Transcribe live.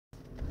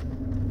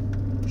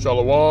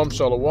Shalom,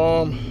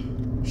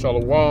 shalom,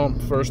 shalom.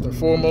 First and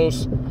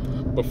foremost,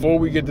 before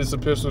we get this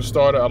epistle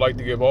started, I'd like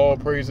to give all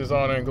praises,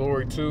 honor, and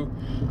glory to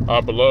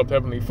our beloved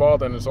Heavenly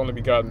Father and His only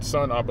begotten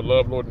Son, our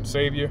beloved Lord and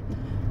Savior,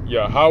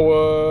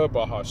 Yahweh,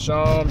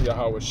 Bahasham,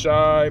 Yahweh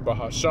Shai,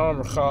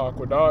 Bahasham, Racha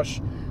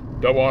Akwadash.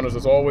 Double honors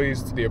as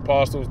always to the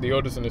apostles, the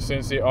elders, and the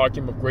sincere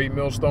Akim of Great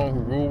Millstone, who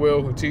rule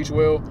well, who teach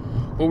well,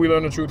 who we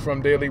learn the truth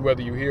from daily,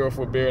 whether you hear or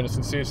forbear, and the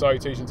sincere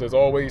salutations as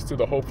always to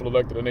the hopeful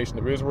elect of the nation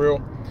of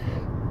Israel.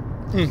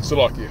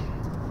 Salakia.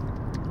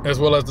 As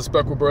well as the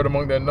speckled bird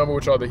among that number,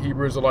 which are the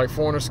Hebrew Israelite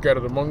foreigners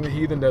scattered among the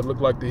heathen that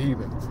look like the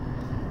heathen.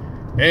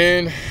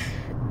 And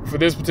for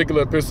this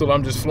particular epistle,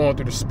 I'm just flowing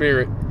through the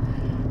Spirit,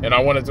 and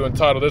I wanted to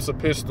entitle this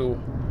epistle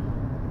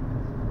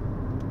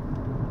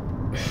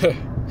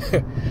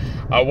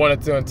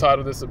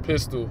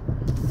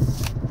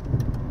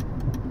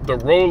The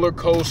Roller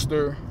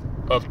Coaster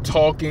of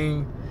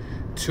Talking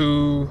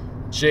to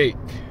Jake.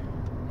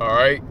 All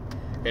right?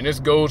 And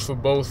this goes for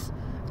both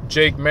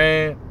Jake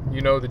man,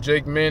 the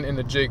Jake men and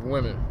the Jake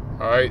women.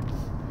 All right?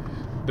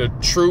 The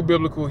true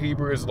biblical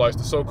Hebrew Israelites,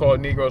 the so-called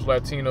Negroes,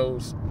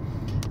 Latinos,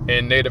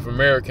 and Native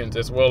Americans,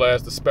 as well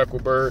as the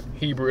speckled bird,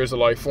 Hebrew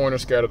Israelite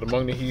foreigners scattered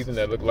among the heathen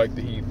that look like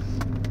the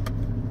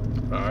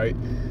heathen. All right?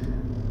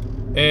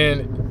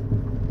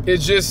 And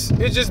it's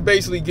just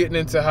basically getting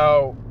into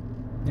how,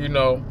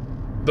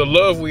 the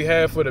love we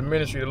have for the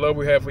ministry, the love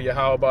we have for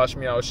Yahweh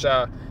Bashmi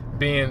Shai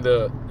being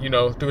the,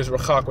 through his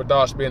Racha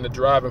Akwadash being the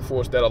driving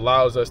force that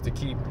allows us to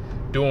keep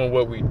doing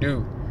what we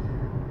do.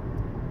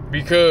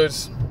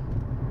 Because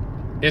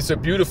it's a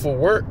beautiful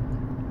work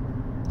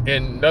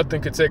and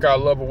nothing could take our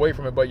love away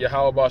from it but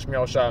Yahweh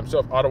Bashmi Shai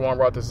himself. Adawan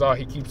Ratazah,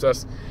 he keeps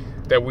us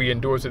that we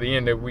endure to the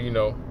end, that we,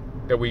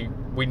 that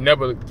we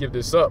never give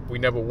this up. We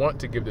never want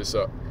to give this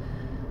up.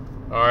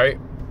 All right.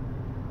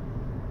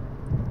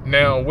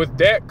 Now, with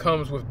that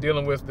comes with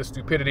dealing with the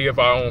stupidity of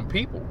our own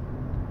people.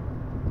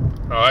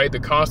 All right. The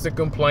constant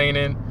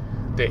complaining,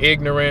 the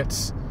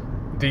ignorance,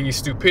 the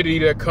stupidity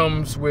that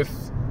comes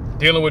with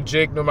dealing with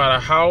Jake, no matter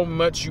how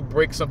much you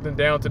break something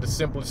down to the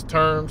simplest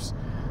terms,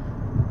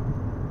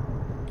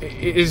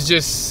 it's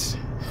just,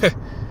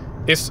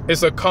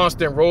 it's a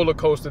constant roller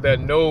coaster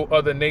that no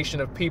other nation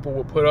of people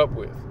will put up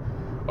with.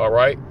 All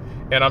right.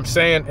 And I'm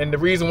saying, and the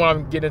reason why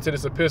I'm getting into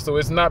this epistle,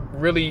 it's not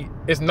really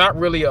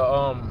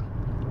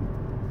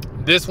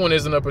this one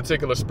isn't a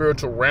particular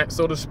spiritual rant,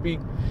 so to speak.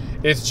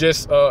 It's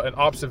just an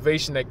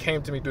observation that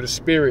came to me through the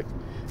Spirit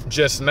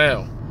just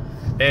now.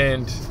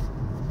 And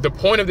the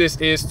point of this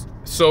is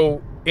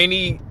so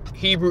any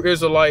Hebrew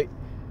Israelite,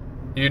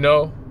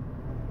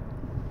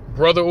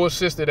 brother or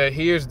sister that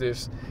hears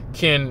this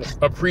can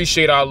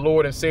appreciate our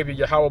Lord and Savior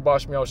Yahweh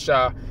Bashmi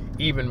Shai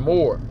even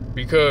more,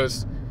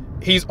 because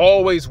he's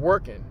always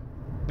working.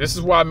 This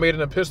is why I made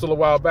an epistle a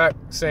while back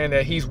saying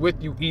that he's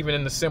with you even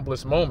in the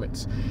simplest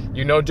moments.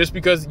 Just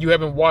because you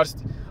haven't watched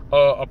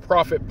a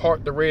prophet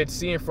part the Red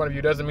Sea in front of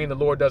you doesn't mean the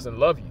Lord doesn't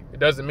love you. It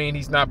doesn't mean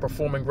he's not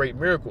performing great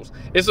miracles.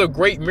 It's a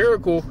great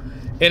miracle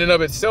in and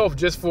of itself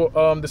just for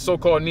the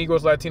so-called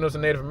Negroes, Latinos,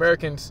 and Native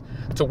Americans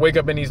to wake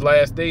up in these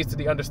last days to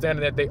the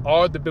understanding that they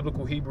are the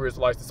biblical Hebrew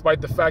Israelites, despite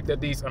the fact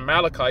that these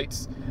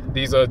Amalekites,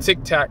 these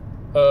tic-tac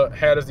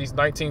had as these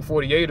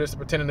 1948ers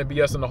pretending to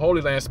be us in the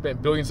Holy Land,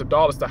 spent billions of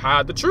dollars to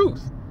hide the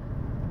truth.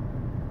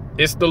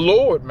 It's the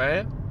Lord,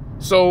 man.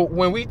 So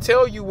when we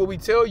tell you what we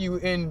tell you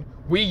and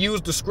we use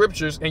the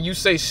scriptures and you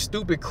say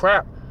stupid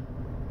crap,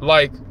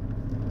 like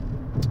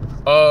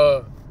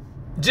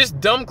just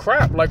dumb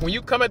crap, like when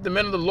you come at the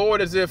men of the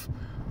Lord as if,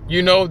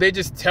 they're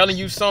just telling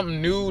you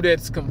something new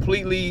that's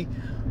completely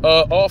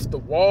off the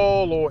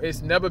wall or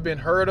it's never been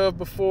heard of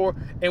before,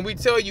 and we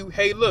tell you,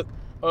 hey, look,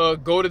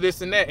 go to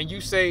this and that, and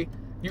you say,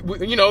 you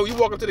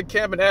walk up to the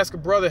camp and ask a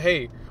brother,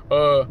 hey,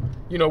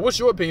 what's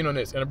your opinion on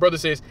this? And a brother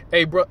says,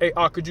 hey, bro, hey,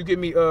 could you give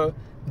me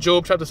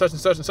Job chapter such and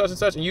such and such and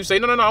such? And you say,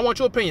 no, I want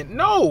your opinion.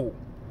 No,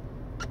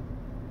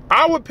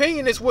 our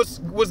opinion is what's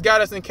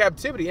got us in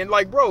captivity. And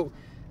like, bro,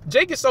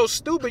 Jake is so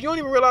stupid, you don't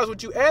even realize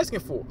what you're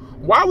asking for.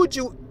 Why would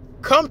you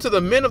come to the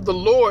men of the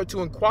Lord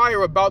to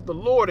inquire about the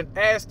Lord and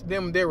ask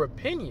them their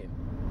opinion?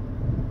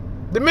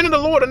 The men of the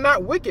Lord are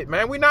not wicked,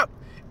 man. We're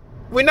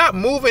not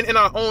moving in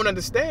our own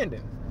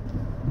understanding.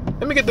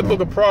 Let me get the book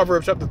of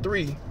Proverbs, chapter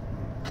 3,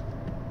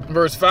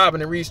 verse 5,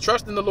 and it reads,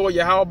 trust in the Lord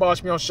Yahweh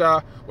Bashmi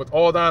Shai with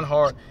all thine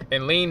heart,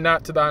 and lean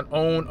not to thine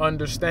own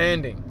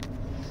understanding.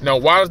 Now,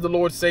 why does the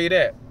Lord say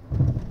that?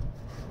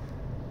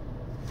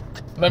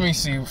 Let me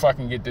see if I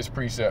can get this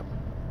precept.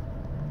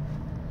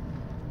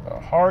 The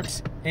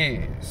heart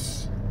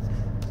is,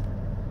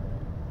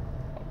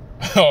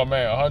 oh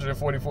man,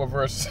 144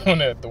 verses on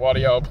that. The water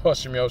Yahweh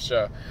Bashmi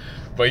Shai.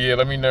 But yeah,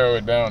 let me narrow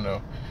it down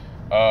though.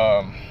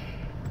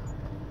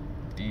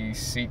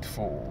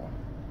 Deceitful.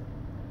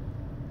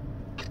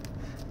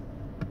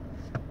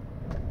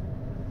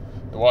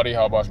 The Wadi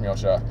Halbashmi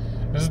Shai.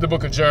 This is the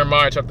book of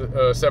Jeremiah,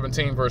 chapter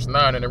 17, verse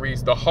 9, and it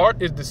reads, the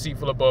heart is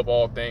deceitful above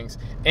all things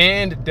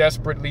and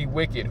desperately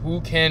wicked.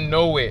 Who can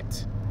know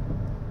it?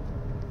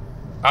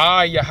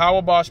 I,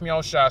 Yahweh Bash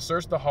Shai,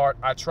 search the heart,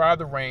 I try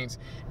the reins,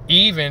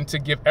 even to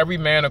give every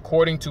man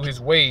according to his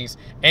ways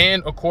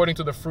and according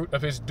to the fruit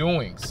of his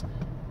doings.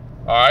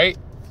 All right?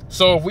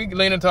 So if we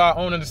lean into our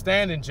own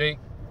understanding, Jake,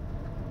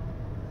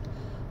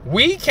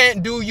 we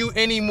can't do you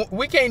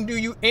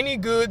any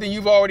good than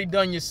you've already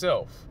done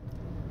yourself.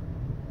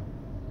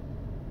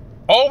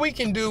 All we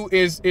can do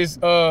is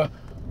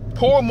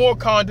pour more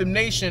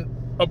condemnation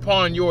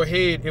upon your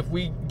head if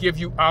we give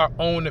you our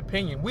own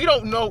opinion. We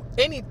don't know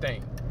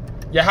anything.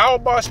 Yahweh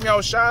Bash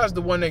Shai is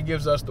the one that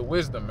gives us the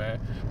wisdom, man.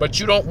 But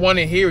you don't want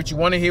to hear it. You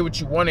want to hear what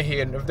you want to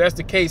hear. And if that's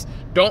the case,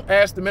 don't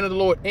ask the men of the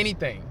Lord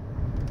anything.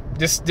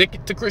 Just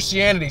stick to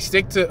Christianity.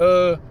 Stick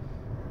to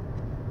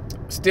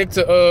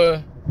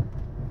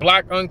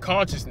black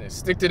unconsciousness.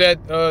 Stick to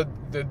that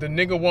the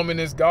nigger woman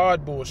is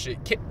God bullshit.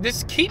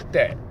 Just keep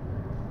that.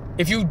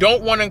 If you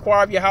don't want to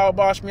inquire of Yahweh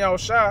Bash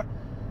Shai,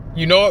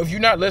 you know, if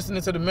you're not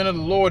listening to the men of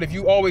the Lord, if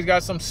you always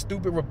got some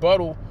stupid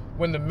rebuttal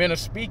when the men are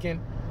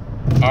speaking,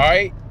 all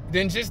right,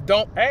 then just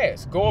don't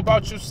ask. Go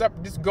about your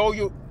separate. Just go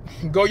your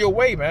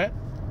way, man.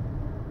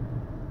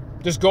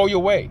 Just go your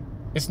way.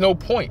 It's no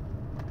point.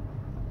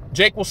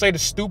 Jake will say the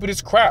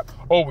stupidest crap.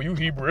 Oh, well, you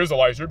Hebrew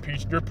Israelites, you're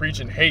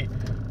preaching hate.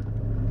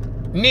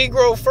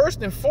 Negro,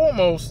 first and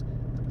foremost,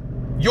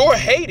 you're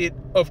hated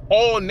of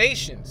all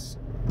nations.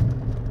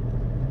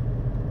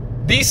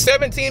 These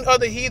 17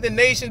 other heathen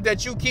nations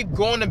that you keep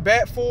going to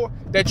bat for,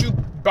 that you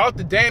about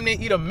to damn near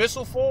eat a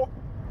missile for,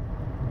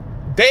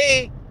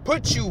 they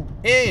put you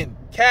in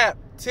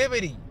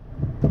captivity.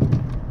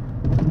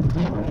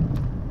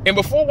 And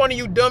before one of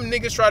you dumb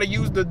niggas try to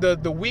use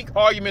the weak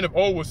argument of,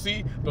 oh, well,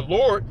 see, the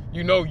Lord,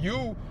 you know,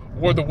 you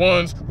were the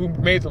ones who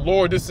made the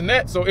Lord this and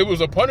that, so it was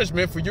a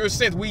punishment for your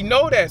sins. We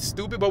know that's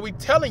stupid, but we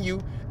telling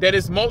you that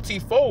it's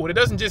multifold. It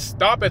doesn't just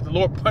stop at the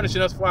Lord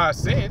punishing us for our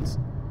sins.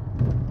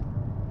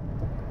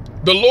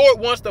 The Lord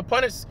wants to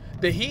punish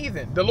the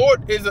heathen. The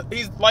Lord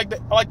he's like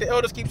the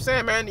elders keep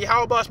saying, man,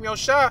 Yahweh Bash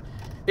Shai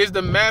is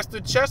the master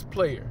chess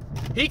player.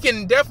 He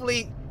can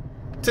definitely,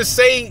 to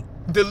say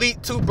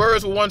delete 2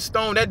 birds with 1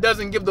 stone, that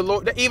doesn't give the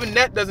Lord, even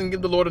that doesn't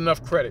give the Lord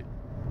enough credit.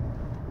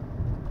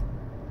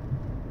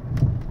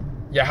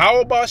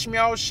 Yahweh Bash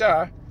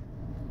Shai,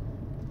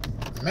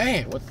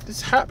 man, what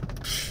this happened?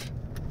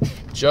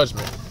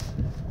 Judgment.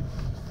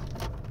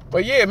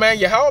 But yeah, man,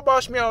 Yahweh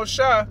Bash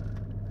Shai,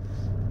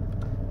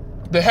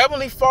 the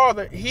Heavenly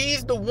Father,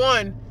 he's the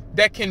one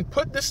that can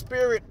put the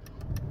spirit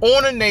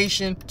on a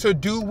nation to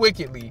do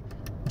wickedly,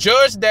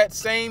 judge that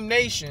same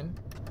nation,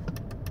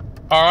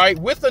 all right,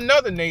 with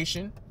another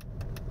nation,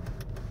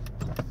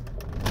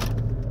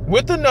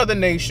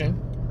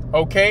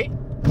 okay?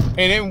 And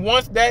then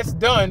once that's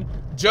done,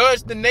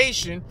 judge the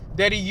nation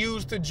that he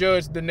used to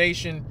judge the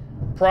nation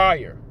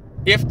prior,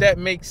 if that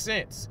makes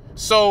sense.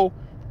 So,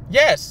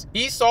 yes,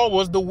 Esau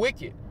was the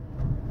wicked.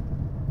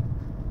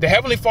 The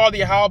Heavenly Father,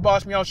 Yahweh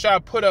Bash Shai,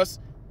 put us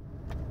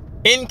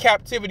in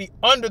captivity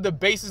under the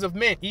basis of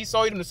men.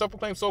 Esau, even the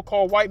self-proclaimed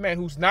so-called white man,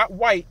 who's not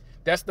white,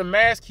 that's the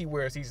mask he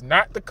wears. He's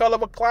not the color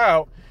of a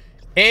cloud,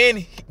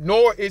 and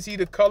nor is he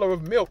the color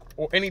of milk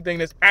or anything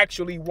that's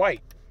actually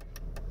white.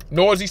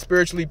 Nor is he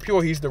spiritually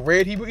pure. He's the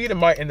red Hebrew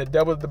Edomite and the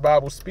devil that the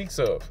Bible speaks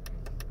of.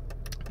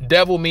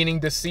 Devil meaning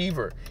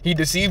deceiver. He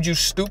deceived you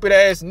stupid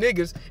ass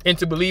niggas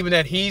into believing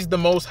that he's the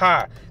Most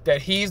High,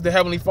 that he's the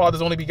Heavenly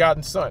Father's only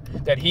begotten Son,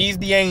 that he's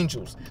the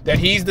angels, that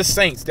he's the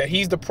saints, that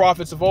he's the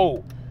prophets of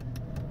old.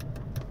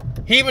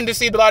 He even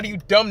deceived a lot of you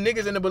dumb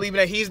niggas into believing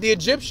that he's the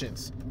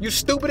Egyptians. You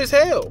stupid as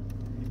hell.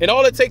 And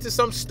all it takes is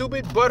some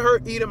stupid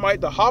butthurt Edomite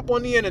to hop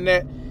on the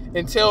internet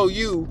and tell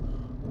you,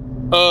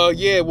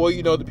 yeah, well,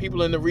 you know, the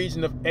people in the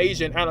region of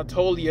Asia and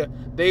Anatolia,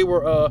 they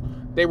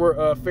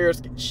were fair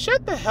skin.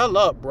 Shut the hell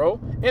up, bro.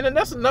 And then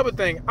that's another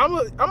thing. I'm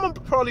gonna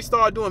probably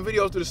start doing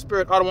videos to the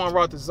spirit Adawan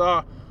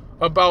Ratazar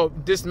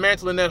about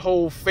dismantling that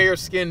whole fair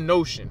skin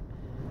notion.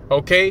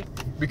 Okay?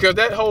 Because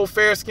that whole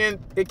fair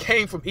skin, it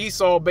came from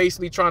Esau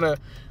basically trying to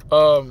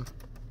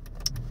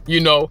you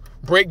know,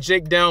 break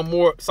Jake down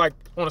more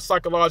on a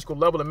psychological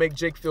level and make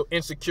Jake feel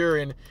insecure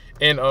and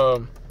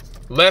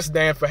less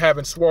than for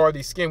having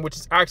swarthy skin, which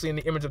is actually in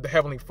the image of the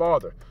Heavenly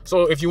Father.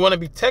 So if you want to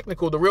be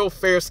technical, the real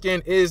fair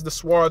skin is the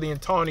swarthy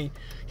and tawny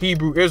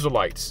Hebrew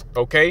Israelites,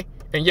 okay?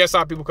 And yes,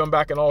 our people come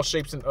back in all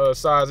shapes and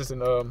sizes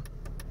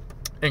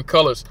and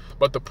colors.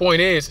 But the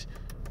point is,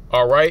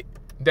 all right,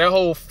 that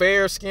whole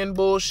fair skin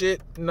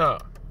bullshit, nah.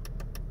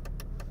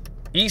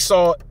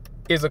 Esau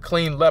is a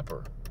clean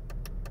leper.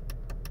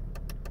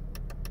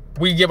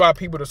 We give our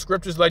people the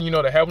scriptures letting you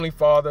know the Heavenly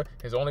Father,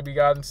 his only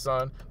begotten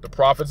Son, the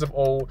prophets of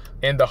old,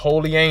 and the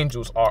holy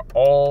angels are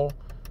all,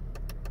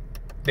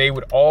 they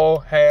would all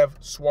have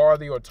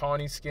swarthy or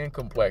tawny skin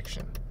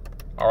complexion.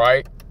 All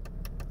right?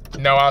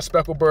 Now, our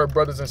speckled bird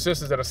brothers and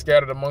sisters that are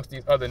scattered amongst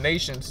these other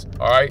nations,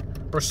 all right,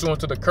 pursuant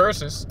to the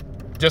curses,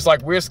 just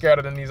like we're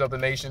scattered in these other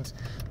nations,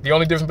 the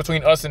only difference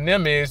between us and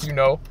them is, you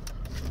know,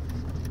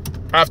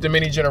 after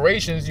many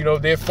generations, you know,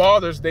 their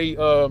fathers, they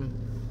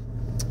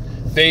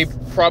they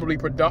probably,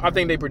 I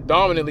think they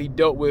predominantly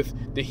dealt with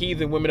the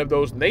heathen women of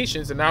those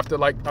nations. And after,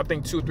 like, I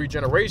think 2 or 3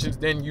 generations,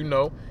 then, you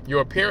know,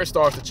 your appearance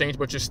starts to change,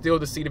 but you're still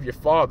the seed of your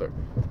father.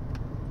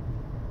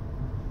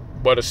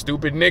 But a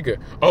stupid nigga.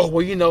 Oh,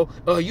 well, you know,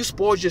 you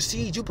spoiled your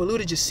seed. You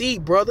polluted your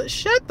seed, brother.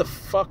 Shut the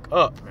fuck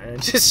up, man.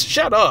 Just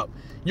shut up.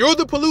 You're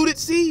the polluted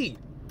seed.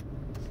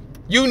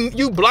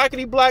 You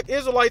blackity black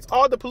Israelites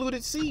are the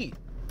polluted seed.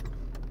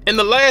 And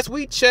the last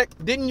we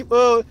checked, didn't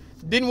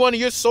one of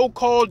your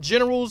so-called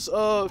generals,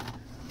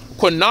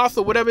 Quanath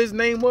or whatever his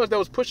name was, that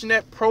was pushing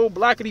that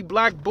pro-blackity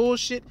black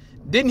bullshit,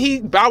 didn't he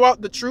bow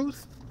out the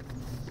truth?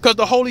 Because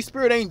the Holy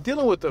Spirit ain't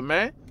dealing with them,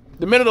 man.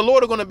 The men of the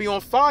Lord are going to be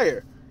on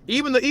fire.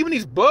 Even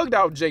these bugged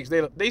out jakes,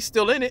 they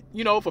still in it,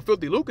 you know, for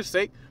Filthy Lucas'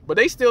 sake, but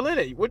they still in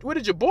it. What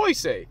did your boy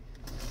say?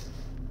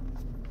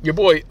 Your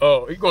boy,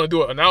 he's going to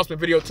do an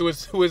announcement video to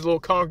his little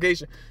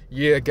congregation.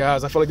 Yeah,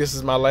 guys, I feel like this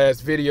is my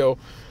last video.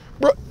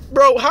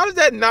 Bro, how does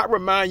that not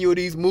remind you of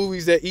these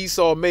movies that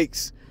Esau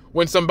makes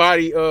when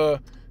somebody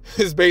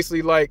is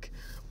basically like,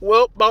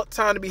 well, about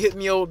time to be hitting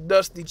the old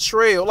dusty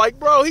trail? Like,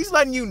 bro, he's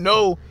letting you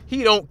know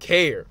he don't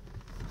care.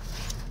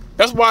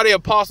 That's why the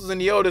apostles and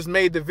the elders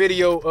made the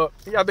video.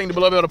 I think the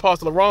beloved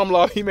apostle of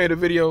Ramlah, he made a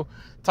video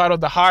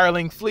titled "The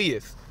Hireling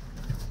Fleeth."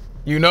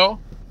 You know,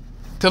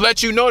 to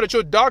let you know that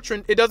your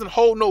doctrine, it doesn't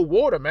hold no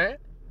water, man.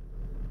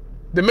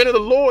 The men of the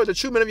Lord, the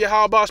true men of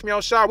Yahweh Bash Miao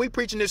Shai, we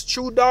preaching this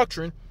true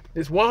doctrine,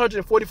 this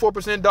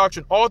 144%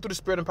 doctrine, all through the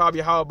spirit and power of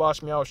Yahweh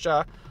Bash Miao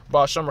Shai,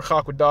 Bash Shamar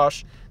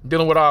Chakwadash,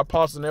 dealing with our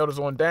apostles and elders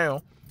on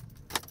down.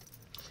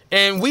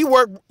 And we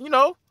work, you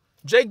know,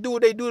 Jake do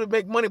what they do to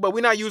make money, but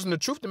we're not using the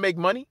truth to make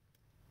money.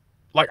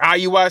 Like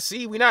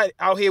IUIC, we're not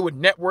out here with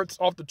networks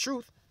off the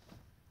truth.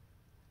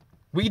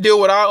 We deal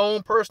with our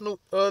own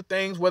personal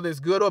things, whether it's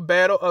good or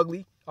bad or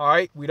ugly. All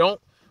right. We don't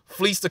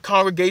fleece the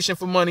congregation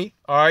for money.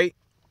 All right.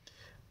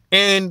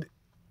 And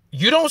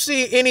you don't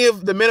see any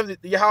of the men of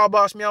the Yahweh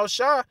Bash Miao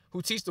Shai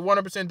who teach the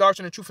 100%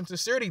 doctrine of truth and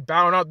sincerity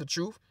bowing out the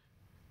truth,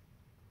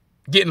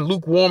 getting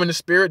lukewarm in the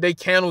spirit, they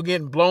candle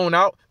getting blown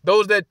out.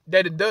 Those that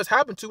it does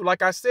happen to,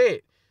 like I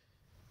said,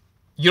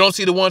 you don't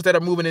see the ones that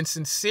are moving in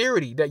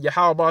sincerity that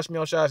Yahweh Bash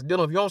Miao Shai is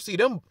dealing with. You don't see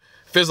them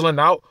fizzling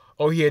out.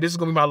 Oh yeah, this is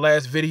gonna be my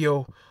last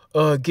video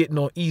getting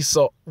on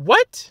Esau.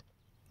 What?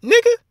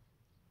 Nigga?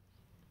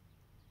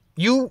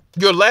 Your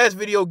last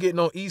video getting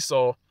on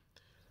Esau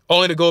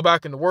only to go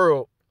back in the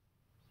world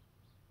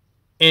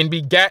and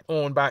be gat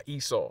on by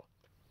Esau.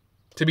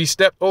 To be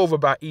stepped over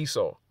by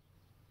Esau.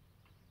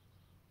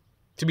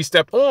 To be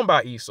stepped on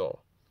by Esau.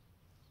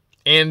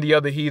 And the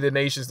other heathen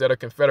nations that are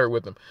confederate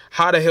with them.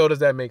 How the hell does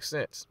that make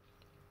sense?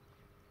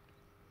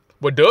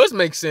 What does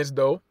make sense,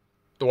 though,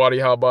 the Wadi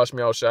Halbash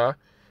Miao Shai,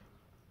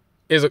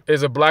 is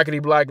a blackity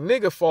black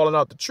nigga falling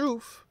out the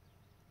truth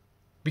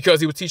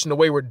because he was teaching the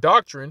wayward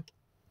doctrine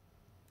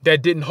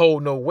that didn't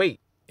hold no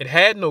weight. It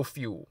had no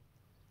fuel.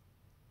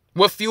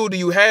 What fuel do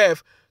you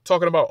have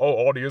talking about, oh,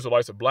 all the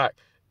Israelites are black?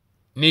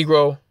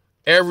 Negro,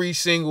 every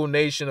single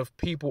nation of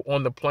people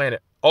on the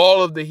planet,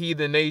 all of the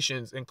heathen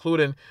nations,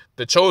 including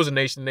the chosen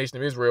nation, the nation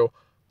of Israel,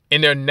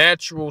 in their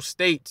natural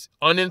states,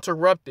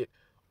 uninterrupted,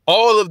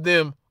 all of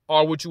them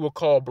are what you would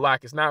call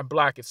black. It's not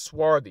black, it's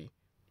swarthy.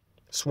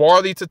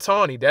 Swarthy to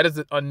tawny. That is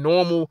a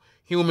normal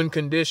human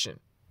condition.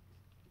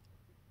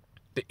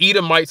 The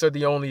Edomites are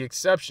the only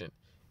exception.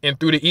 And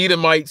through the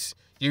Edomites,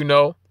 you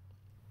know,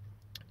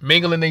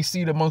 mingling they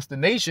seed amongst the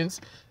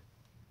nations,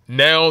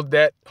 now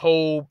that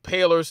whole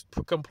paler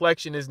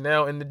complexion is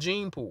now in the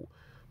gene pool.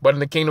 But in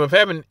the kingdom of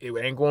heaven, it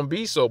ain't going to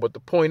be so. But the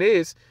point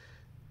is,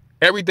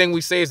 everything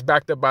we say is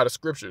backed up by the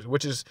scriptures,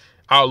 which is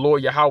our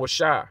Lord Yahweh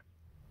Shai.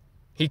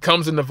 He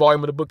comes in the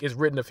volume of the book, is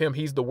written of him.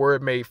 He's the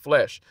word made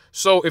flesh.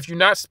 So if you're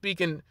not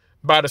speaking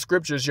by the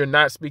scriptures, you're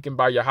not speaking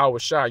by Yahweh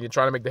Shai. You're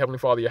trying to make the Heavenly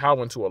Father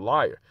Yahweh into a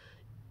liar.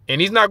 And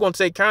he's not going to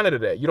take counter to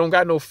that. You don't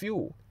got no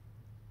fuel.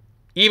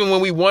 Even when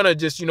we want to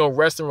just, you know,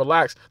 rest and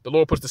relax, the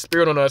Lord puts the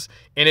Spirit on us,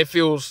 and it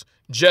feels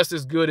just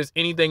as good as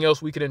anything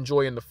else we could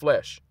enjoy in the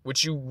flesh,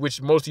 which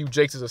most of you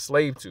jakes is a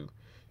slave to.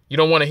 You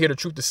don't want to hear the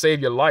truth to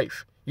save your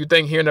life. You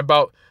think hearing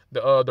about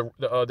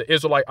the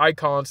Israelite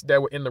icons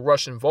that were in the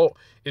Russian vault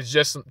is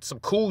just some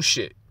cool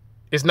shit.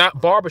 It's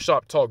not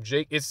barbershop talk,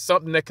 Jake. It's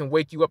something that can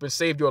wake you up and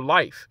save your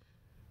life.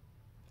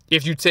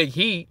 If you take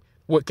heed,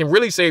 what can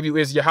really save you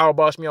is Yahweh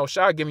Bash Miao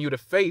Shai giving you the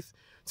faith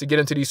to get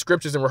into these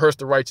scriptures and rehearse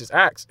the righteous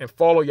acts and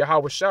follow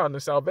Yahweh Shai in the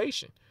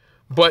salvation.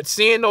 But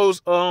seeing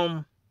those,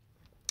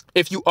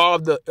 if you are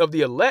of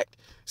the elect,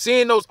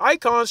 seeing those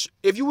icons,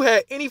 if you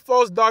had any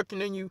false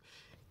doctrine in you,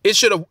 it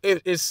should have.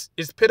 It's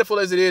pitiful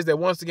as it is that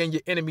once again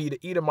your enemy, the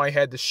Edomite,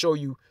 had to show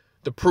you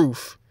the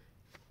proof.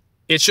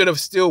 It should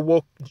have still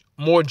woke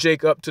more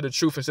Jake up to the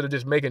truth instead of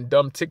just making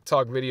dumb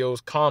TikTok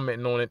videos,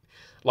 commenting on it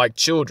like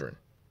children.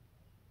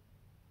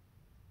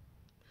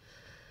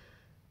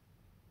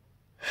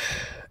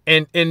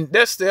 And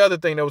that's the other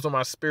thing that was on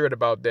my spirit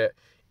about that.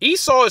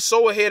 Esau is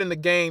so ahead in the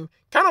game,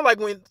 kind of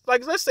like when,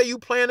 like, let's say you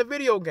playing a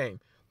video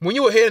game. When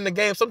you're ahead in the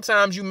game,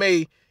 sometimes you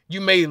may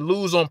you may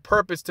lose on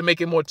purpose to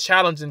make it more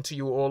challenging to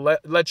you, or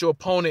let your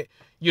opponent,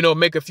 you know,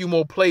 make a few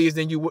more plays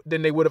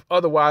than they would have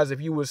otherwise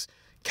if you was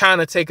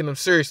kind of taking them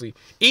seriously.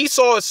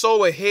 Esau is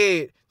so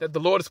ahead that the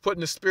Lord is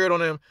putting the spirit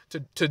on him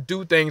to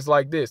do things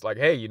like this. Like,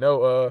 hey, when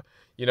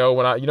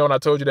I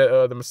told you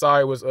that the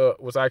Messiah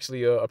was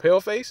actually a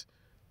pale face.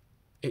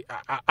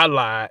 I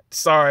lied.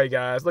 Sorry,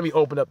 guys. Let me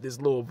open up this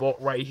little vault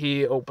right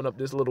here. Open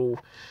this little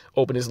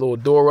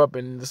door up,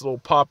 and this little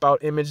pop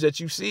out image that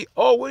you see.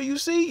 Oh, what do you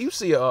see? You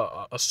see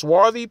a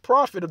swarthy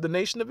prophet of the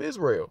nation of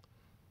Israel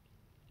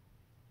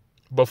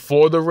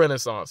before the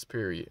Renaissance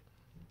period.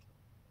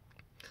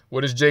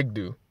 What does Jake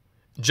do?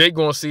 Jake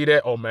gonna see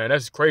that? Oh man,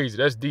 that's crazy.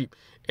 That's deep.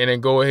 And then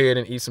go ahead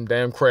and eat some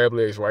damn crab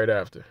legs right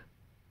after.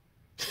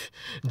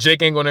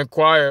 Jake ain't gonna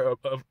inquire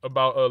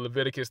about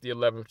Leviticus the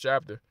 11th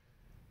chapter.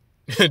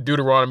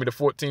 Deuteronomy the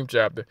 14th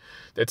chapter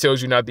that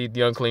tells you not to eat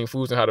the unclean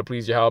foods and how to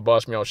please Yahweh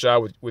Bashmi al-Shah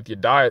with your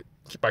diet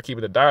by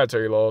keeping the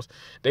dietary laws.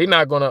 They're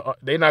not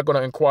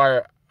gonna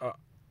inquire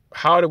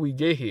how do we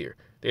get here.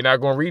 They're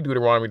not gonna read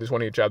Deuteronomy the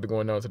 20th chapter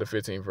going down to the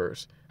 15th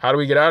verse. How do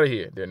we get out of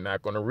here? They're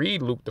not gonna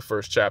read Luke the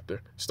 1st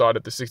chapter, start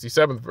at the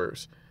 67th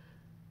verse.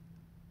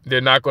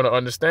 They're not gonna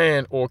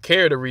understand or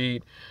care to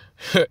read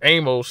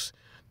Amos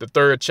the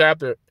 3rd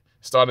chapter,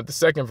 start at the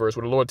 2nd verse,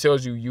 where the Lord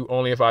tells you, you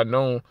only have I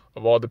known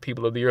of all the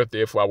people of the earth,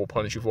 therefore I will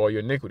punish you for all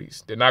your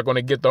iniquities. They're not going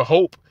to get the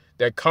hope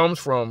that comes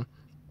from,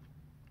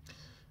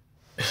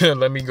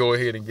 let me go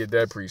ahead and get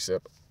that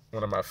precept,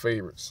 one of my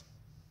favorites.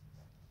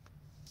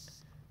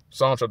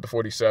 Psalm chapter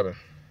 47,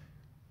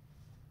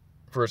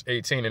 verse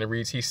 18, and it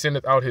reads, He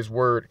sendeth out his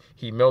word,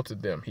 he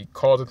melted them. He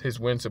causeth his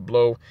wind to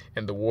blow,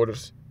 and the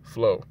waters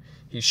flow.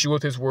 He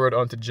sheweth his word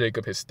unto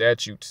Jacob, his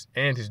statutes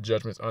and his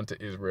judgments unto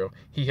Israel.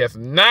 He hath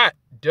not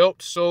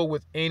dealt so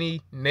with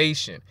any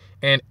nation.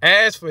 And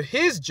as for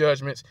his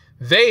judgments,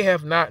 they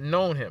have not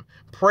known him.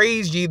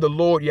 Praise ye the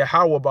Lord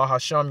Yahweh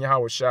Bahasham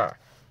Yahweh Shai.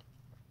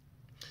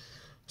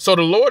 So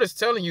the Lord is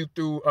telling you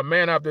through a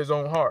man after his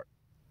own heart,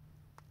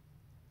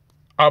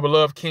 our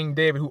beloved King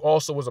David, who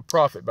also was a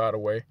prophet, by the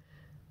way,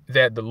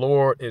 that the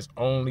Lord is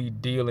only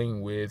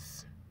dealing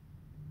with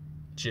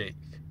Jake.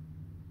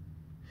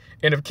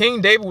 And if King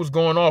David was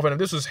going off, and if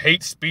this was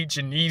hate speech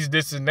and needs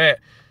this and that,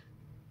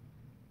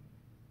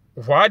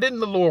 why didn't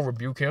the Lord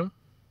rebuke him?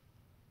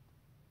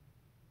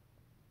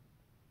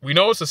 We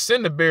know it's a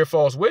sin to bear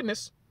false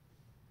witness,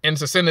 and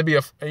it's a sin to be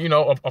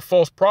a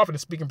false prophet and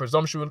speaking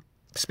presumptuously,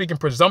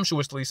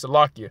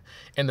 Salakia,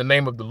 in the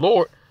name of the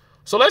Lord.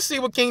 So let's see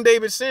what King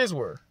David's sins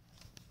were.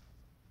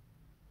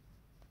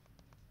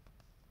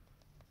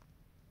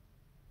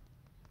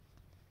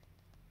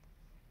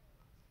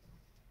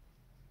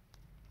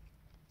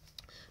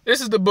 This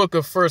is the book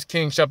of 1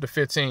 Kings chapter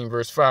 15,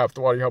 verse 5,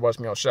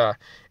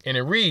 and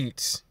it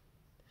reads,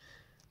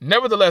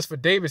 Nevertheless, for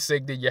David's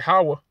sake did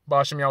Yahweh,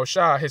 Basham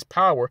Yahushua, his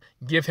power,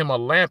 give him a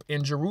lamp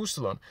in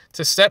Jerusalem,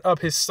 to set up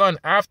his son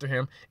after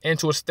him, and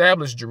to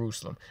establish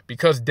Jerusalem,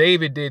 because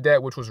David did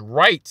that which was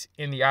right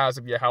in the eyes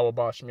of Yahweh,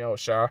 Basham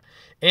Yahushua,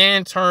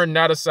 and turned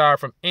not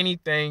aside from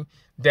anything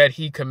that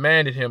he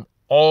commanded him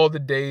all the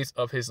days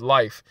of his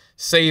life,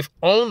 save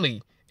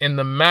only in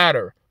the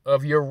matter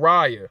of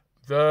Uriah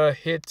the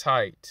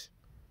Hittite.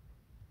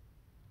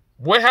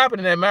 What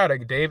happened in that matter?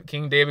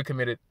 King David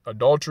committed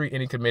adultery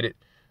and he committed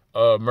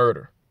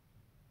murder.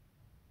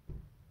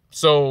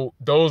 So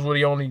those were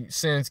the only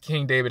sins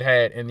King David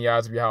had in the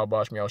eyes of Yahweh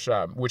Bashmi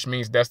al-Shah, which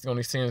means that's the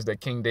only sins that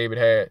King David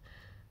had,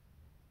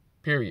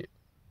 period.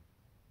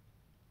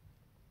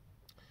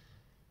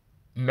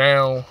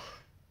 Now,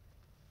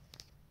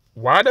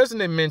 why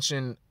doesn't it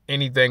mention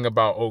anything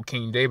about, oh,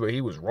 King David,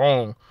 he was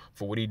wrong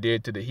for what he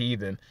did to the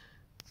heathen?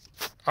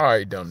 All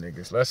right, dumb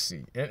niggas, let's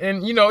see.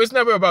 And you know, it's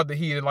never about the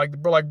heathen. Like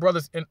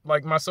brothers,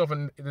 like myself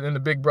and the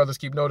big brothers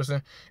keep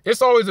noticing.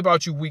 It's always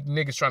about you weak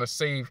niggas trying to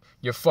save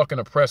your fucking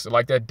oppressor.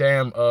 Like that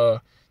damn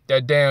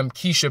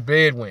Keisha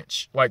bed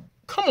wench. Like,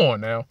 come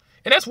on now.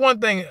 And that's one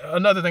thing,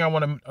 another thing I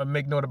want to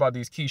make note about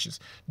these Keishas.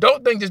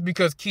 Don't think just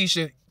because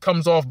Keisha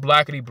comes off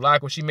blackety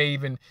black, or she may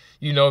even,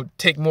 you know,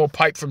 take more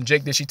pipe from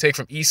Jake than she take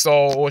from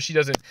Esau, or she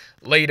doesn't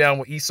lay down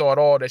with Esau at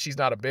all, that she's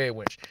not a bed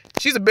wench.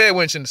 She's a bed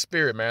wench in the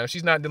spirit, man. If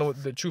she's not dealing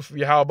with the truth of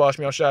Yahweh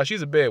Bashmi al-Shah,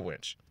 she's a bed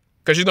wench.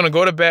 Because she's going to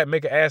go to bat,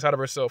 make an ass out of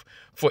herself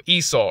for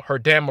Esau, her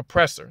damn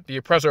oppressor, the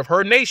oppressor of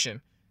her nation.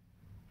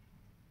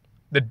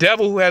 The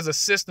devil who has a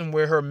system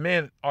where her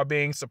men are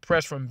being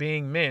suppressed from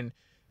being men,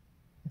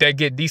 that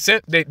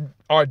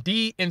are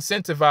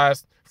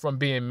de-incentivized from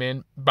being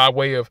men by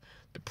way of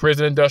the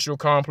prison industrial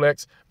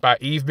complex, by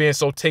Eve being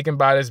so taken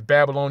by this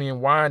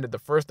Babylonian wine that the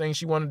first thing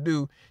she want to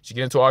do, she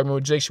get into an argument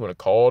with Jake, she want to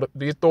call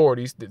the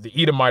authorities, the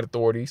Edomite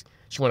authorities.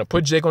 She want to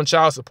put Jake on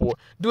child support,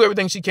 do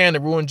everything she can to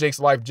ruin Jake's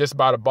life just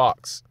by the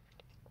box.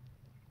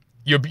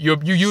 You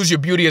use your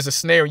beauty as a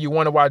snare, and you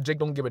wonder why Jake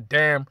don't give a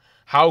damn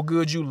how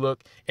good you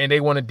look, and they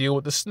want to deal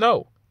with the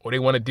snow, or they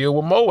want to deal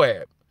with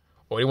Moab,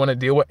 or they want to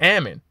deal with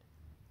Ammon.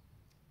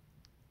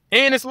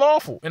 And it's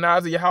lawful in the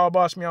eyes of Yahweh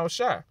Bashmi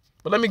al-Shah.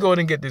 But let me go ahead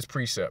and get this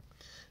precept.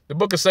 The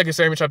book of 2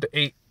 Samuel chapter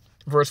 8,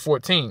 verse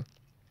 14.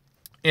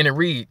 And it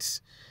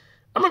reads,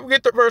 I'm going to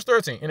get to verse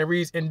 13. And it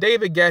reads, and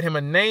David gat him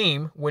a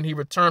name when he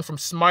returned from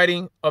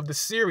smiting of the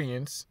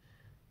Syrians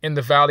in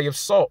the valley of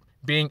Salt,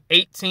 being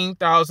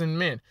 18,000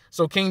 men.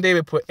 So King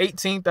David put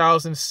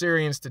 18,000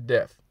 Syrians to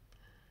death.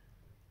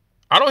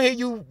 I don't hear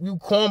you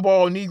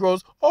cornball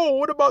Negroes. Oh,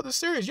 what about the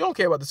Syrians? You don't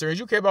care about the Syrians.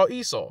 You care about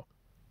Esau.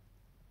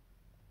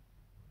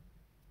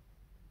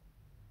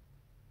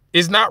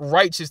 It's not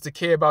righteous to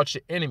care about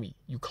your enemy,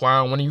 you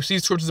clown. When you see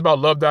scriptures about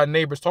love thy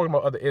neighbors, talking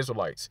about other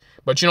Israelites,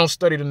 but you don't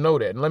study to know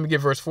that. And let me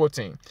get verse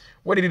 14.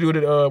 What did he do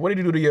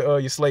to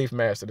your slave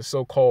master, the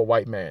so-called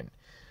white man,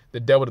 the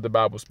devil that the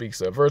Bible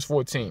speaks of? Verse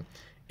 14.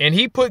 And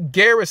he put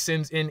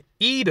garrisons in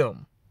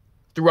Edom.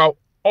 Throughout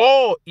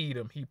all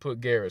Edom, he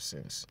put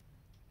garrisons.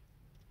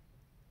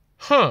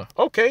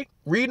 Okay,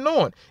 reading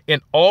on.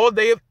 And all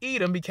they of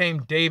Edom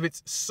became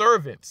David's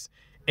servants.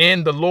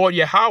 And the Lord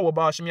Yahweh,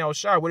 Ba'ashem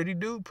Yahushua, what did he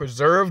do?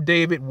 Preserve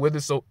David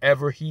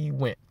whithersoever he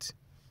went.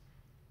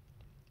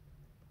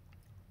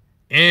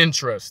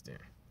 Interesting.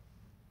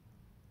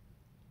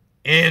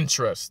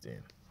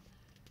 Interesting.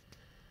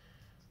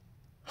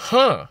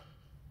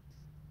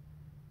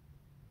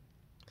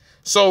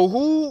 So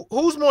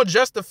who's more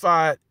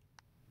justified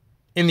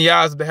in the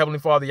eyes of the Heavenly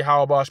Father,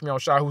 Yahweh, Ba'ashem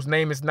Yahushua, whose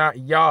name is not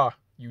Yah,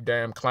 you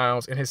damn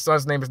clowns, and his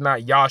son's name is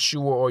not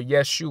Yahshua or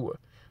Yeshua,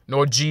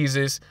 nor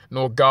Jesus,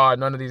 nor God,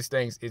 none of these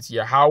things. It's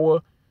Yahweh,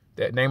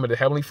 that name of the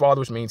Heavenly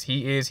Father, which means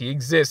he is, he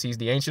exists. He's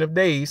the Ancient of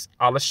Days,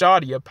 Allah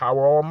Shadia,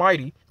 Power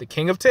Almighty, the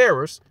King of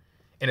Terrors,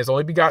 and his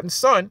only begotten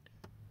Son,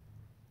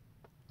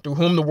 through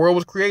whom the world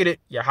was created.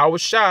 Yahweh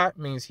Shai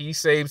means he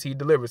saves, he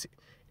delivers.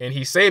 And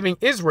he's saving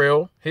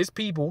Israel, his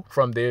people,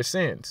 from their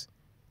sins.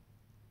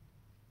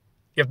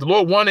 If the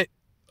Lord wanted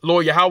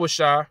Lord Yahweh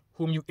Shai,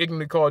 whom you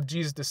ignorantly called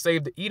Jesus, to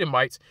save the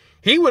Edomites,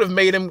 he would have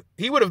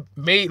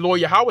made Lord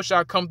Yahweh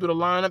Shai come through the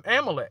line of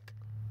Amalek.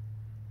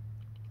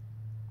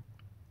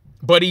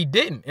 But he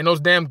didn't. And those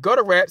damn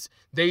gutter rats,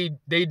 they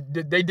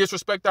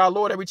disrespect our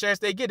Lord every chance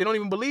they get. They don't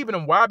even believe in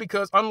him. Why?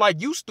 Because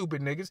unlike you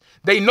stupid niggas,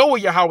 they know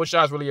what Yahweh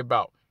Shai is really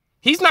about.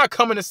 He's not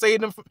coming to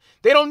save them.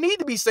 They don't need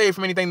to be saved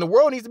from anything. The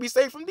world needs to be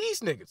saved from these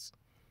niggas.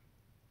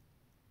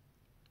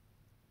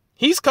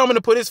 He's coming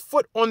to put his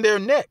foot on their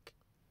neck.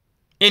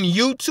 And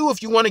you too,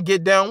 if you want to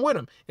get down with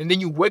him. And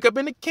then you wake up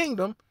in the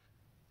kingdom,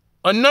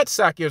 a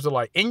nutsack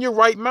Israelite, in your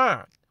right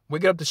mind.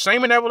 Wake up to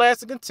shame and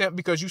everlasting contempt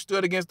because you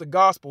stood against the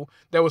gospel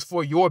that was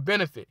for your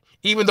benefit.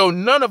 Even though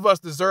none of us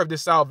deserve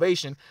this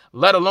salvation,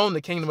 let alone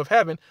the kingdom of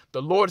heaven,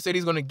 the Lord said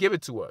he's going to give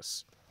it to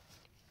us.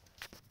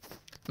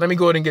 Let me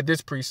go ahead and get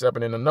this precept,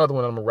 and then another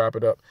one, I'm going to wrap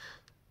it up.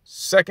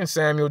 2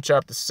 Samuel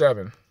chapter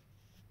 7.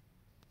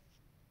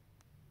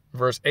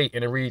 Verse 8,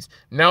 and it reads,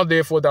 now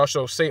therefore thou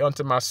shalt say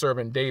unto my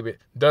servant David,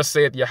 thus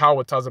saith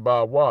Yahweh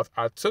Tazabawath,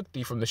 I took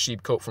thee from the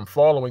sheepcote, from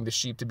following the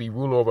sheep, to be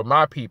ruler over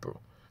my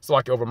people. So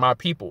like over my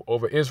people,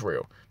 over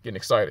Israel. Getting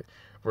excited.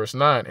 Verse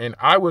 9, and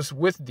I was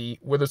with thee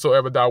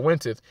whithersoever thou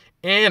wentest,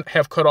 and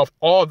have cut off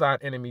all thine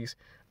enemies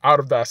out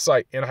of thy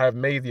sight, and I have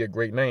made thee a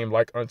great name,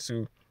 like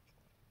unto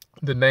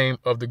the name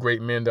of the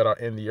great men that are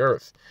in the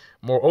earth.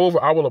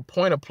 Moreover, I will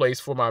appoint a place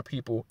for my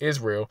people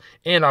Israel,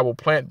 and I will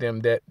plant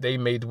them that they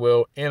may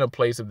dwell in a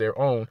place of their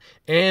own,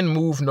 and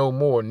move no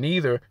more,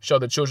 neither shall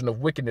the children of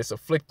wickedness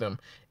afflict them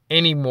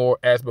any more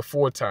as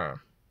before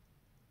time.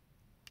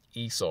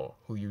 Esau,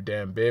 who you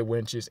damn bed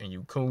wenches and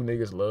you coon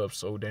niggas love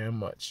so damn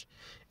much.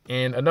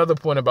 And another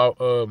point about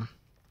 2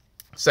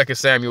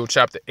 Samuel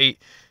chapter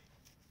 8,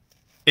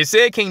 it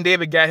said King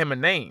David got him a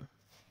name.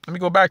 Let me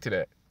go back to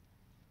that.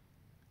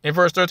 In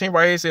verse 13,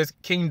 right here, it says,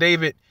 King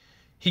David,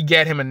 he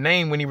got him a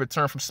name when he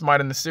returned from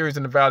smiting the Syrians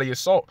in the valley of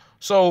Salt.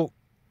 So,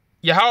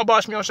 Yahweh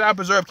Ba'ashem Yahushua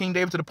preserved King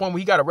David to the point where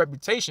he got a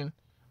reputation,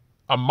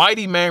 a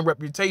mighty man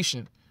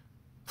reputation,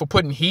 for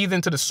putting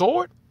heathen to the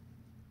sword,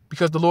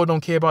 because the Lord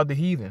don't care about the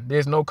heathen.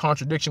 There's no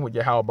contradiction with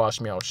Yahweh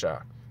Ba'ashem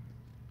Yahushua.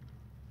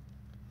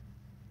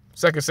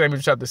 2 Samuel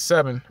chapter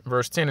 7,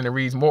 verse 10, and it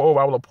reads, moreover,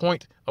 I will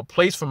appoint a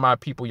place for my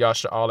people,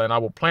 Yasha'Allah, and I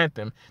will plant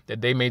them,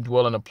 that they may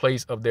dwell in a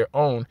place of their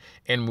own,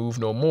 and move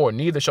no more.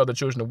 Neither shall the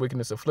children of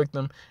wickedness afflict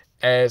them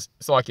as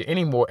Salakia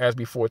any more as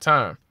before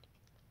time.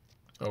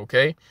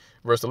 Okay,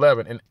 verse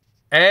 11, and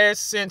as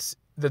since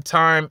the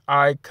time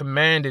I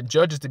commanded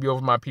judges to be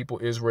over my people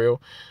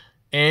Israel,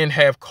 and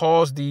have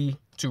caused thee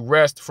to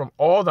rest from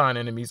all thine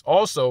enemies,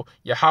 also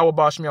Yahweh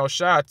Ba'ashem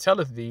Yahushua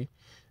telleth thee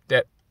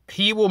that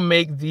he will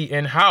make thee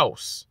an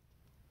house.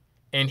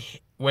 And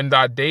when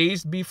thy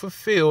days be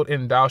fulfilled,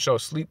 and thou shalt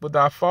sleep with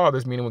thy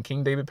fathers, meaning when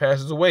King David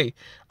passes away,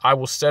 I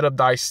will set up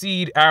thy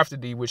seed after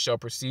thee, which shall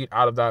proceed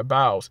out of thy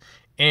bowels,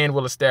 and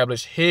will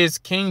establish his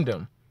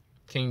kingdom.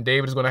 King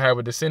David is going to have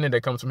a descendant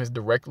that comes from his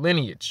direct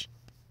lineage,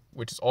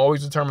 which is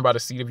always determined by the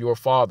seed of your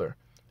father.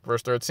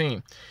 Verse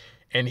 13,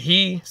 and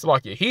he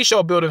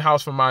shall build a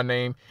house for my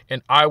name,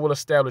 and I will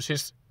establish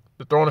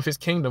the throne of his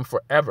kingdom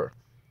forever.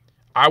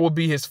 I will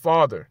be his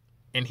father,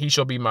 and he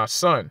shall be my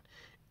son.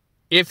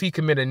 If he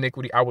commit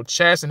iniquity, I will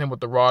chasten him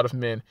with the rod of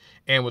men,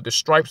 and with the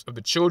stripes of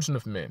the children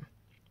of men.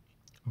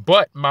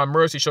 But my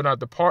mercy shall not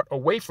depart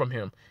away from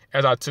him,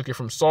 as I took it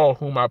from Saul,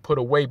 whom I put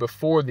away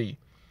before thee.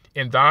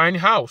 And thine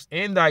house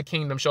and thy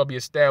kingdom shall be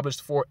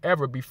established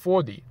forever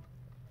before thee.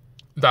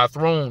 Thy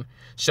throne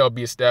shall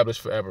be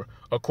established forever.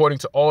 According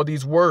to all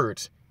these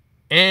words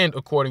and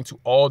according to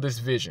all this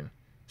vision,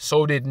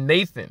 so did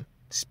Nathan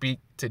speak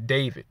to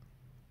David.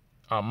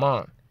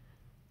 Amen.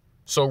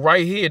 So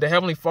right here, the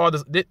Heavenly Father,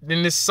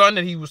 then this son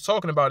that he was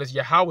talking about is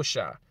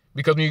Yahushua.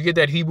 Because when you get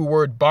that Hebrew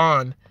word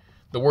bond,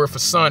 the word for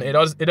son, it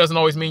doesn't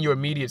always mean your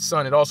immediate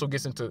son. It also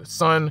gets into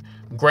son,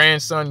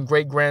 grandson,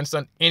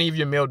 great-grandson, any of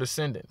your male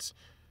descendants.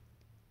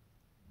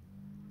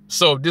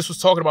 So this was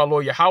talking about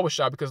Lord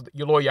Yahushua because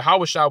your Lord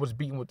Yahushua was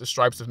beaten with the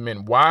stripes of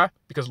men. Why?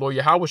 Because Lord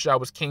Yahushua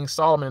was King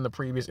Solomon in the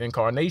previous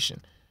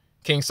incarnation.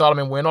 King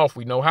Solomon went off.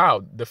 We know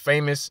how. The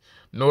famous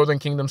northern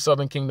kingdom,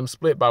 southern kingdom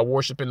split by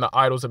worshiping the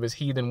idols of his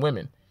heathen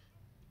women.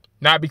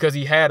 Not because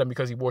he had them,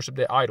 because he worshiped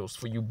their idols,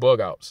 for you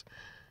bug outs.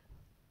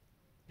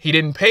 He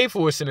didn't pay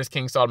for his sin as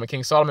King Solomon.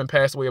 King Solomon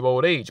passed away of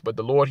old age, but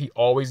the Lord, he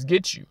always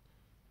gets you.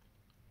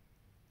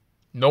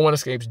 No one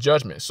escapes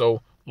judgment.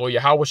 So Lord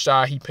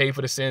Yahushua, he paid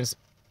for the sins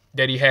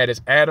that he had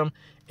as Adam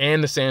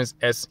and the sins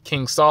as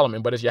King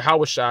Solomon. But as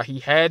Yahushua, he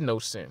had no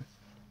sin.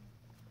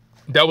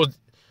 That was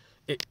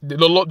it,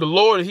 the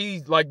Lord.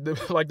 He like the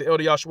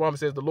Elder Yahshua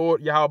says, the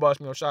Lord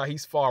Yahushua,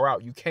 he's far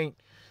out. You can't.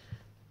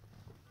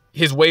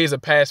 His ways are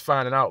past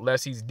finding out,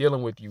 lest he's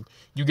dealing with you.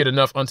 You get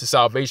enough unto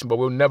salvation, but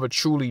we'll never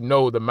truly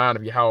know the mind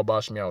of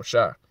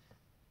Yahushua.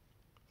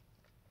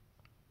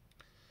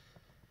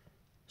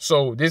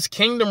 So this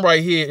kingdom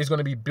right here is going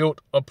to be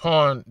built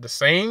upon the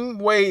same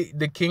way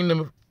the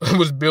kingdom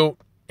was built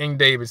in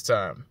David's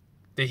time.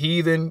 The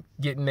heathen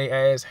getting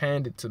their ass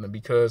handed to them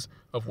because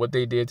of what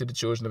they did to the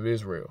children of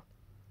Israel.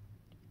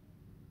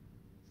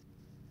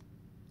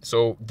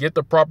 So get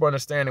the proper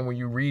understanding when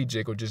you read,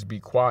 Jacob. Just be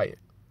quiet.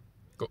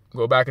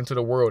 Go back into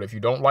the world. If you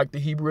don't like the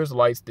Hebrew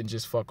Israelites, then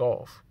just fuck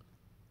off.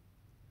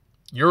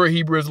 You're a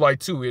Hebrew Israelite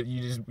too.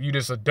 You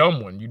just a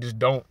dumb one. You just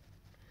don't,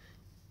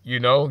 you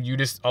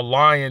just a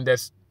lion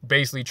that's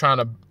basically trying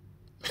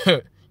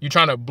to, you're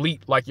trying to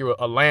bleat like you're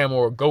a lamb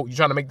or a goat. You're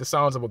trying to make the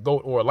sounds of a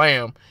goat or a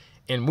lamb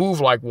and move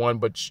like one,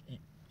 but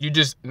you're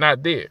just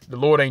not there. The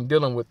Lord ain't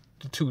dealing with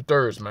the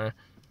 2/3, man.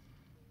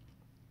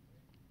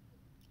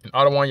 And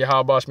Adawan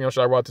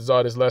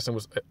Yahabashmi, this lesson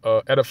was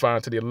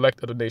edifying to the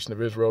elect of the nation of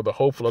Israel, the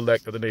hopeful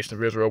elect of the nation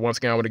of Israel. Once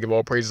again, I want to give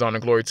all praises, honor,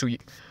 and glory to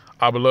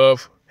our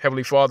beloved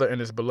Heavenly Father and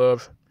his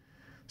beloved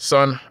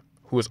Son,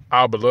 who is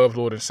our beloved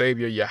Lord and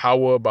Savior,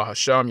 Yahweh,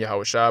 Bahasham,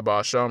 Yahushua,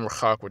 Bahasham,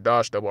 Rachak,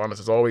 Wadash. Double honors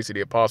as always to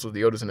the apostles,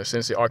 the elders, and the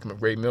sincere argument of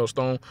great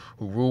millstone,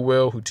 who rule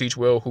well, who teach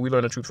well, who we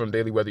learn the truth from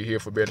daily, whether you hear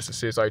forbearance and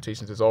sincere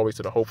salutations as always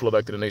to the hopeful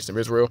elect of the nation of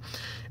Israel,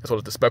 as well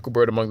as the speckled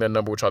bird among that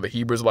number, which are the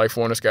Hebrews, life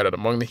foreigners scattered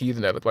among the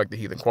heathen that look like the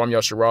heathen. Kwam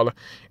Yasharala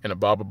and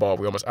Ababa Bab.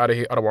 We almost out of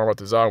here. Adawan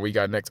Ratazah. We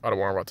got next.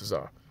 Adawan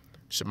Ratazah.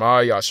 Shema,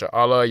 Yasha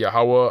Allah, Yahweh,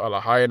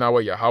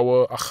 Allahayanawa,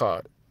 Yahweh,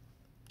 Achad.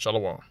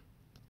 Shalom.